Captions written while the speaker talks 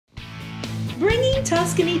Bringing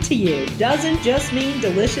Tuscany to you doesn't just mean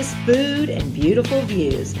delicious food and beautiful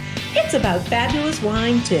views. It's about fabulous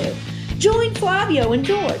wine too. Join Flavio and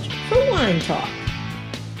George for Wine Talk.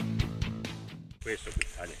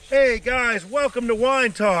 Hey guys, welcome to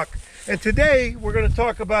Wine Talk. And today we're going to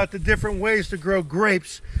talk about the different ways to grow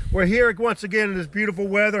grapes. We're here once again in this beautiful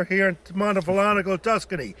weather here in Montefiorano,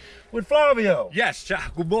 Tuscany with Flavio. Yes, ciao,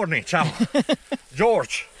 good morning, ciao.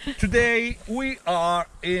 George, today we are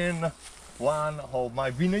in one of my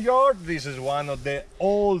vineyard. This is one of the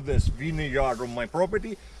oldest vineyard on my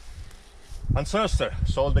property. Ancestor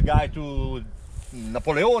sold the guy to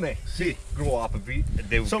Napoleone. He grew up the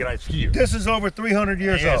grapes here. This is over 300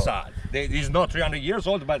 years old. He's not 300 years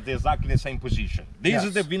old, but exactly the same position. This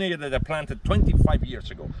is the vineyard that I planted 25 years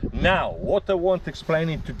ago. Now, what I want to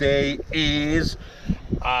explain today is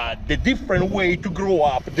the different way to grow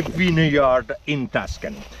up the vineyard in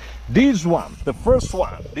Tuscany. This one, the first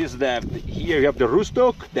one, here you have the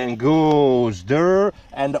rootstock, then goes there,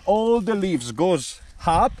 and all the leaves goes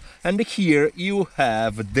up, and here you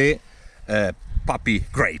have the puppy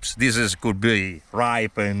grapes. Could be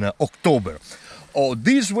ripe in October.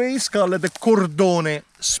 This way is called the cordone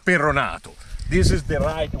speronato. This is the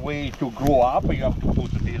right way to grow up. You have to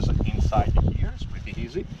put this inside here. It's pretty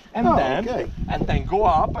easy. And then go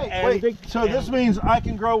up. So this means I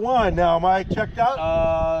can grow wine now. Am I checked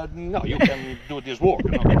out? No, you can do this work.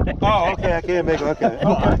 No? Oh, okay. I can't make it. Okay.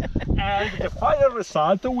 And the final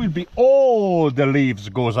result will be all the leaves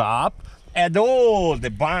goes up and all the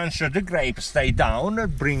bunch of the grapes stay down,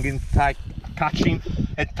 catching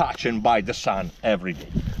and touching by the sun every day.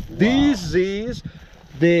 Wow. This is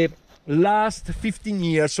the last 15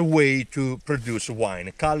 years way to produce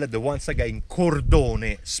wine, called once again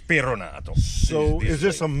cordone speronato. So is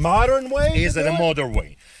this a modern way? Is it a modern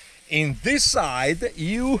way? In this side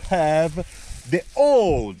you have the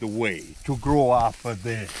old way to grow up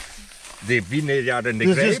the vineyard and the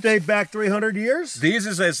grapes. Does this date back 300 years? This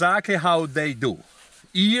is exactly how they do.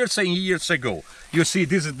 Years and years ago. You see,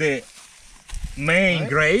 this is the main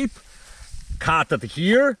grape, cut it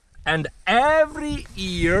here, and every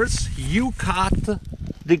years you cut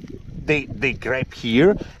the grape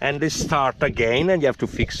here, and they start again, and you have to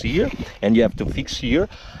fix here, and you have to fix here,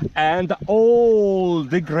 and all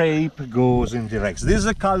the grape goes in direction. This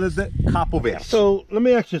is called the capoverso. So let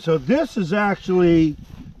me ask you, so this is actually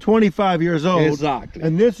 25 years old. Exactly.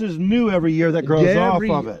 And this is new every year that grows off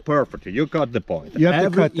of it. Perfect. You got the point. You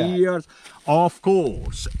have to cut that. Every year, of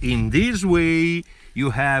course. In this way,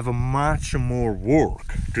 you have much more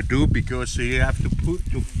work to do because you have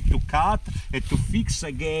to cut and to fix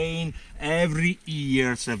again every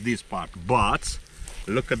years of this part. But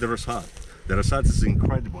look at the result. The result is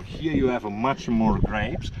incredible. Here you have much more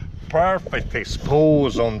grapes, perfect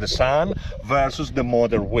exposed on the sun versus the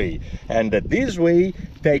modern way. And this way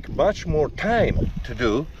take much more time to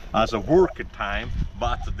do as a working time,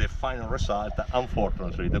 but the final result,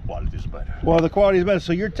 unfortunately, the quality is better. Well, the quality is better.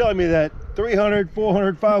 So you're telling me that 300,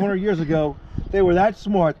 400, 500 years ago, they were that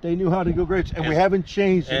smart, they knew how to grow grapes, and we haven't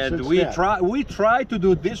changed it since then. We try to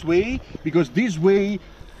do it this way, because this way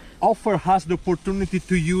offer us the opportunity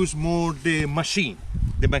to use more the machine,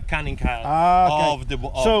 the mechanical of the...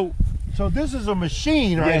 So this is a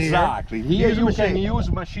machine right exactly. Here you can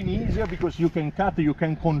use machine easier because you can cut, you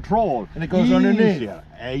can control. And it goes underneath.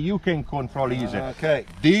 You can control easier. Okay.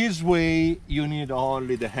 This way you need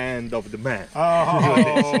only the hand of the man.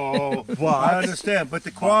 Oh, I understand, but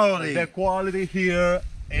the quality. The quality here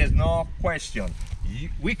is no question.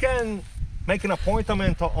 We can make an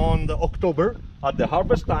appointment on the October at the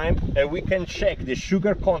harvest time, and we can check the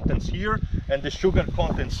sugar contents here and the sugar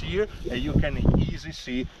contents here, and you can easily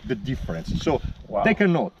see the difference. So take a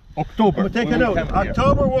note. October. Take a note.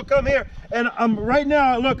 October we'll come here, and right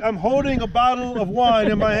now, look, I'm holding a bottle of wine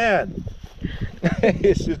in my hand.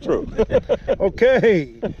 This is true.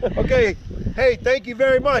 Okay. Hey, thank you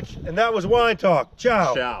very much. And that was Wine Talk.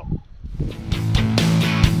 Ciao. Ciao.